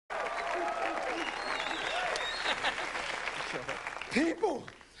People.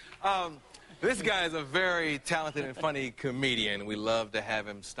 This guy is a very talented and funny comedian. We love to have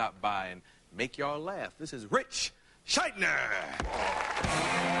him stop by and make y'all laugh. This is Ritch Shydner.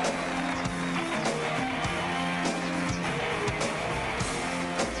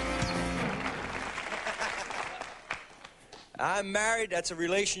 I'm married. That's a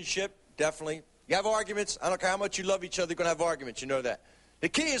relationship, definitely. You have arguments. I don't care how much you love each other, you're going to have arguments. You know that. The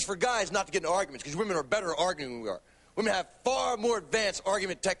key is for guys not to get into arguments, because women are better at arguing than we are. Women have far more advanced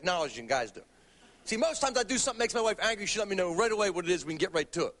argument technology than guys do. See, most times I do something that makes my wife angry, she let me know right away what it is, we can get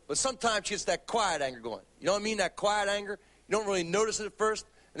right to it. But sometimes she gets that quiet anger going. You know what I mean, that quiet anger? You don't really notice it at first,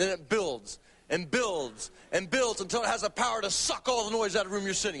 and then it builds and builds and builds until it has the power to suck all the noise out of the room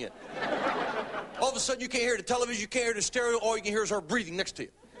you're sitting in. All of a sudden, you can't hear the television, you can't hear the stereo, all you can hear is her breathing next to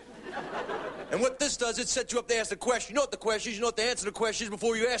you. And what this does, it sets you up to ask the question. You know what the question is, you know what the answer to the question is.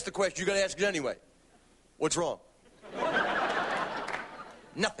 Before you ask the question, you're going to ask it anyway. What's wrong?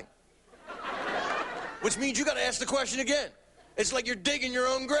 Nothing. Which means you got to ask the question again. It's like you're digging your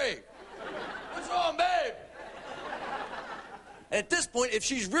own grave. What's wrong, babe? And at this point, if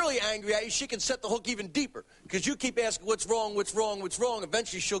she's really angry at you, she can set the hook even deeper. Because you keep asking what's wrong, what's wrong, what's wrong.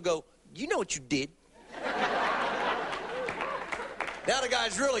 Eventually she'll go, you know what you did. Now the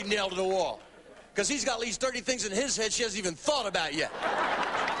guy's really nailed to the wall. Because he's got at least 30 things in his head she hasn't even thought about yet.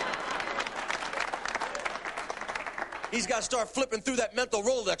 He's got to start flipping through that mental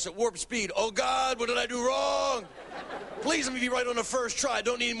Rolodex at warp speed. Oh, God, what did I do wrong? Please let me be right on the first try. I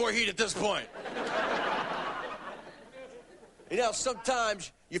don't need more heat at this point. You know,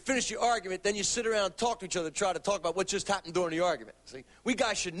 sometimes you finish your argument, then you sit around and talk to each other, try to talk about what just happened during the argument. See, we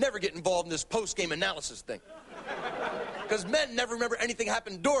guys should never get involved in this post-game analysis thing. Because men never remember anything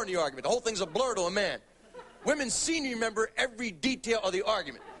happened during the argument. The whole thing's a blur to a man. Women seem to remember every detail of the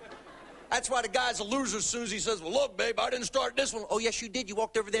argument. That's why the guy's a loser as soon as he says, well, look, babe, I didn't start this one. Oh, yes, you did. You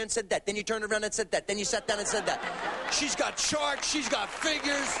walked over there and said that. Then you turned around and said that. Then you sat down and said that. She's got charts. She's got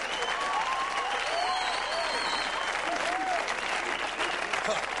figures.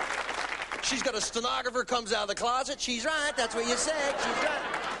 She's got a stenographer comes out of the closet. She's right. That's what you said. She's right.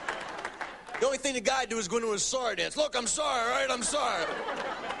 The only thing the guy do is go into his sorry dance. Look, I'm sorry, all right? I'm sorry.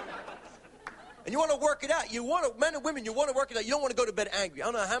 And you want to work it out. You want to, men and women, you want to work it out. You don't want to go to bed angry. I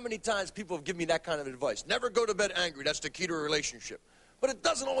don't know how many times people have given me that kind of advice. Never go to bed angry. That's the key to a relationship. But it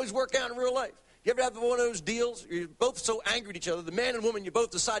doesn't always work out in real life. You ever have one of those deals? You're both so angry at each other. The man and woman, you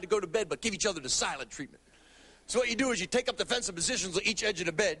both decide to go to bed, but give each other the silent treatment. So what you do is you take up defensive positions on each edge of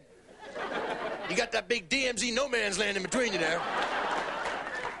the bed. You got that big DMZ no man's land in between you there.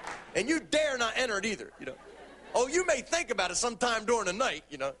 And you dare not enter it either, you know. Oh, you may think about it sometime during the night,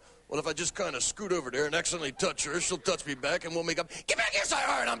 you know. Well, if I just kind of scoot over there and accidentally touch her, she'll touch me back and we'll make up. Get back here, sir.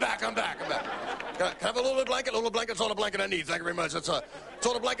 All right, I'm back. Can I have a little blanket? A little blanket. That's all the blanket I need. Thank you very much. That's all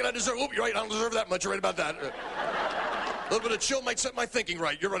the blanket I deserve. Oop, you're right. I don't deserve that much. You're right about that. A little bit of chill might set my thinking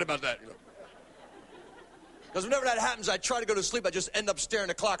right. You're right about that, you know. Because whenever that happens, I try to go to sleep. I just end up staring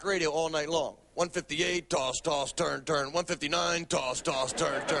at clock radio all night long. 158, toss, toss, turn, turn. 159, toss, toss,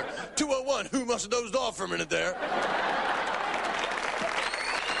 turn, turn. 201, who must have dozed off for a minute there?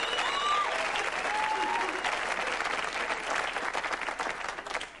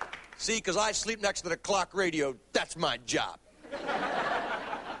 See, because I sleep next to the clock radio, that's my job.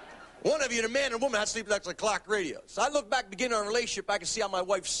 One of you, a man and a woman, has to sleep next to the clock radio. So I look back, beginning our relationship, I can see how my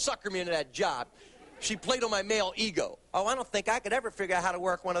wife suckered me into that job. She played on my male ego. Oh, I don't think I could ever figure out how to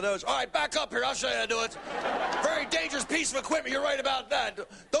work one of those. All right, back up here. I'll show you how to do it. Very dangerous piece of equipment. You're right about that.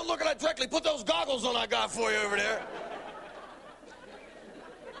 Don't look at that directly. Put those goggles on I got for you over there.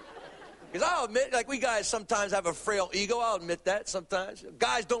 Because I'll admit, like, we guys sometimes have a frail ego. I'll admit that sometimes.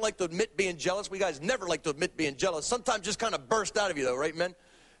 Guys don't like to admit being jealous. We guys never like to admit being jealous. Sometimes just kind of burst out of you, though, right, men?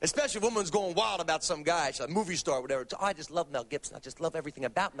 Especially if a woman's going wild about some guy, a movie star or whatever. Oh, I just love Mel Gibson. I just love everything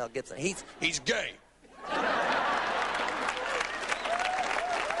about Mel Gibson. He's gay.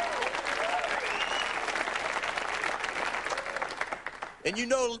 And you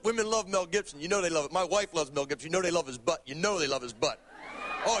know women love Mel Gibson. You know they love it. My wife loves Mel Gibson. You know they love his butt. You know they love his butt.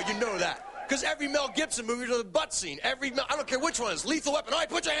 Oh, you know that. Because every Mel Gibson movie has a butt scene. I don't care which one it is. Lethal Weapon. All right,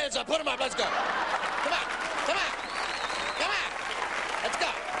 put your hands up. Put them up. Let's go. Come on. Come on. Come on. Let's go.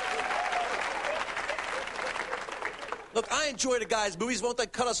 Look, I enjoy the guys' movies. Won't they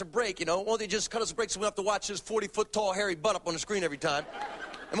cut us a break, you know? Won't they just cut us a break so we don't have to watch his 40-foot-tall hairy butt up on the screen every time?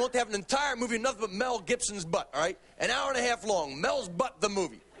 And won't they have an entire movie, nothing but Mel Gibson's butt, all right? An hour and a half long. Mel's butt, the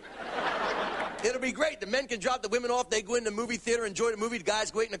movie. It'll be great. The men can drop the women off. They go in the movie theater, enjoy the movie. The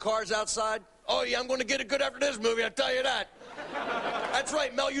guys wait in the cars outside. Oh, yeah, I'm going to get it good after this movie, I'll tell you that. That's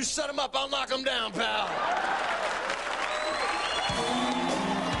right, Mel, you set him up. I'll knock him down, pal.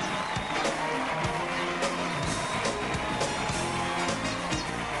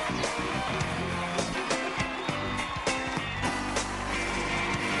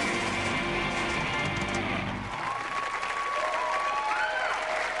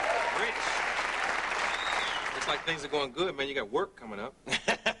 Looks like things are going good, man. You got work coming up.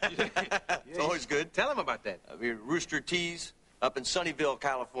 It's always good. Tell him about that. We're at Rooster Teas up in Sunnyvale,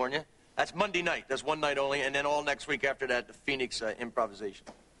 California. That's Monday night. That's one night only. And then all next week after that, the Phoenix Improvisation.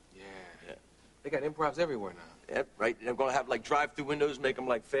 Yeah. They got improvs everywhere now. Yep, right. They're going to have, like, drive-through windows, make them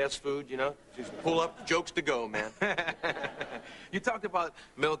like fast food, you know? Just pull up, jokes to go, man. You talked about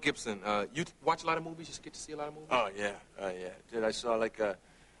Mel Gibson. You watch a lot of movies? You get to see a lot of movies? Oh, yeah. Yeah. Dude, I saw, like,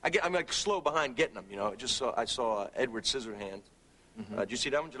 I'm, like, slow behind getting them, you know? I saw Edward Scissorhands. Did you see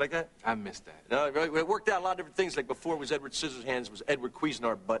that one? Did you like that? I missed that. No, it worked out a lot of different things. Like, before it was Edward Scissorhands, it was Edward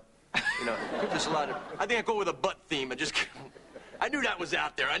Cuisinart butt. You know, just a lot of... I think I go with a butt theme. I knew that was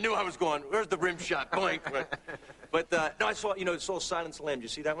out there. I knew I was going, where's the rim shot? Boink. But no, I saw, Silence of the Lambs. Did you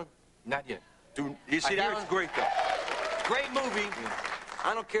see that one? Not yet. Do you see that one? It's great, though. Great movie. Yeah.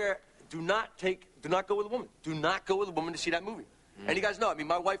 I don't care. Do not go with a woman. Do not go with a woman to see that movie. And you guys know, I mean,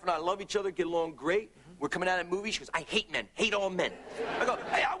 my wife and I love each other, get along great. We're coming out of that movie. She goes, I hate men. Hate all men. I go,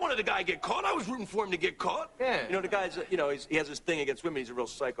 hey, I wanted the guy to get caught. I was rooting for him to get caught. Yeah. You know, the guy's, he has this thing against women. He's a real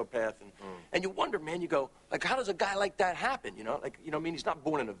psychopath. And you wonder, man, you go, like, how does a guy like that happen? You know, like, I mean, he's not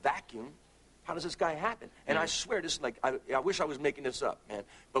born in a vacuum. How does this guy happen? And I swear, this is like, I wish I was making this up, man.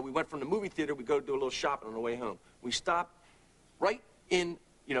 But we went from the movie theater, we go to do a little shopping on the way home. We stopped right in,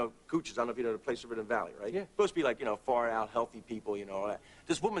 Gooch's. I don't know if you know the place over in the valley, right? Yeah. Supposed to be like, far out, healthy people, all that.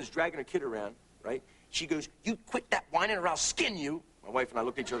 This woman's dragging her kid around, right? She goes, you quit that whining or I'll skin you. My wife and I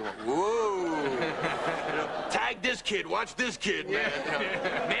looked at each other and went, whoa. Tag this kid, watch this kid, man.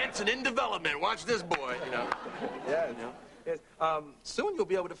 Manson in development, watch this boy, Yeah. Yes. Soon you'll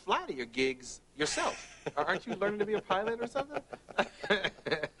be able to fly to your gigs yourself. Aren't you learning to be a pilot or something?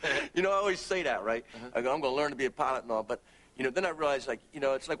 I always say that, right? I go, I'm going to learn to be a pilot and all, but, then I realized, like,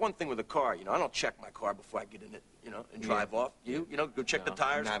 it's like one thing with a car, I don't check my car before I get in it, and drive off. Go check the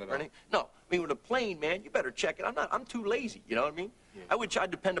tires or anything. No, I mean, with a plane, man, you better check it. I'm too lazy, you know what I mean? Yeah. I would try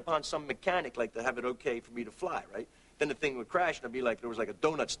to depend upon some mechanic, like, to have it okay for me to fly, right? Then the thing would crash, and I'd be like, there was like a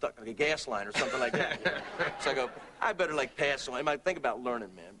donut stuck like a gas line or something like that. So I go, I better, like, pass on. I might think about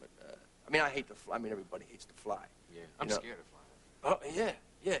learning, man, but, I mean, I hate to fly. I mean, everybody hates to fly. Yeah, I'm scared of flying. Oh,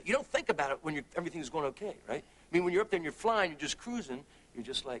 yeah. You don't think about it when everything's going okay, right? I mean, when you're up there and you're flying, you're just cruising, you're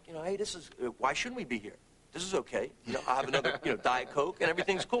just like, hey, this is, why shouldn't we be here? This is okay. I'll have another, Diet Coke, and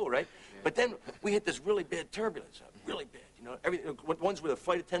everything's cool, right? Yeah. But then we hit this really bad turbulence, really bad. Ones where the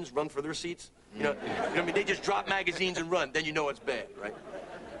flight attendants run for their seats, what I mean? They just drop magazines and run, then you know it's bad, right?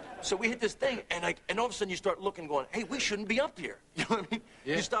 So we hit this thing, and all of a sudden you start looking, going, hey, we shouldn't be up here. You know what I mean?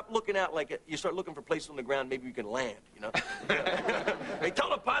 Yeah. You stop looking out you start looking for places on the ground, maybe you can land, Hey,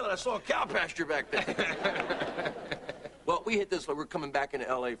 tell the pilot I saw a cow pasture back there. Well, we hit this, we're coming back into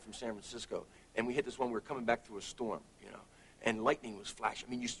L.A. from San Francisco, and we hit this one, we were coming back through a storm, and lightning was flashing.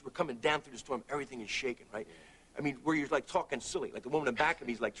 I mean, we're coming down through the storm, everything is shaking, right? I mean, where you're, like, talking silly. Like, the woman in back of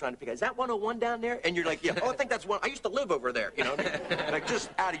me is, like, trying to pick out, is that 101 down there? And you're like, yeah, I think that's one. I used to live over there, Like, just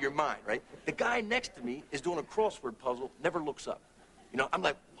out of your mind, right? The guy next to me is doing a crossword puzzle, never looks up. I'm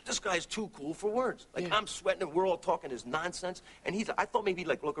like, this guy's too cool for words. Like, I'm sweating, and we're all talking this nonsense. And I thought maybe he'd,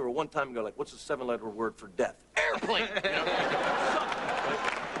 like, look over one time and go, like, what's the 7-letter word for death? Airplane!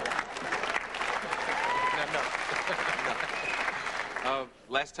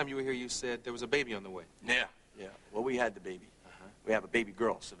 Last time you were here, you said there was a baby on the way. Yeah. Well, we had the baby. We have a baby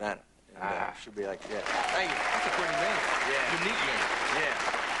girl, Savannah. And, she'll be like, thank you. That's a pretty name. Yeah. Unique name.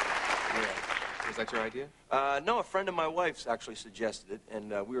 Yeah. Was that your idea? No, a friend of my wife's actually suggested it,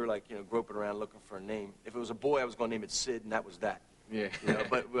 and we were, like, groping around looking for a name. If it was a boy, I was going to name it Sid, and that was that. Yeah.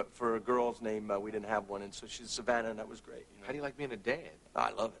 But for a girl's name, we didn't have one, and so she's Savannah, and that was great. How do you like being a dad?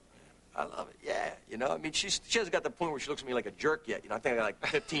 I love it. I love it, yeah. I mean, she hasn't got the point where she looks at me like a jerk yet. I think I got like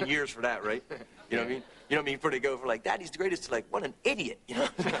 15 years for that, right? You know what I mean? You know what I mean? Before they go for like, Daddy's the greatest, to like, what an idiot, I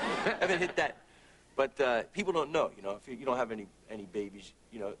haven't hit that. But people don't know, if you don't have any babies,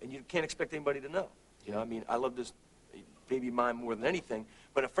 and you can't expect anybody to know. I mean, I love this baby of mine more than anything.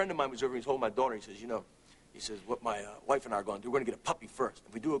 But a friend of mine was over and he told my daughter, he says, what my wife and I are going to do, we're going to get a puppy first.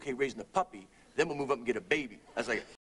 If we do okay raising the puppy, then we'll move up and get a baby. I was like,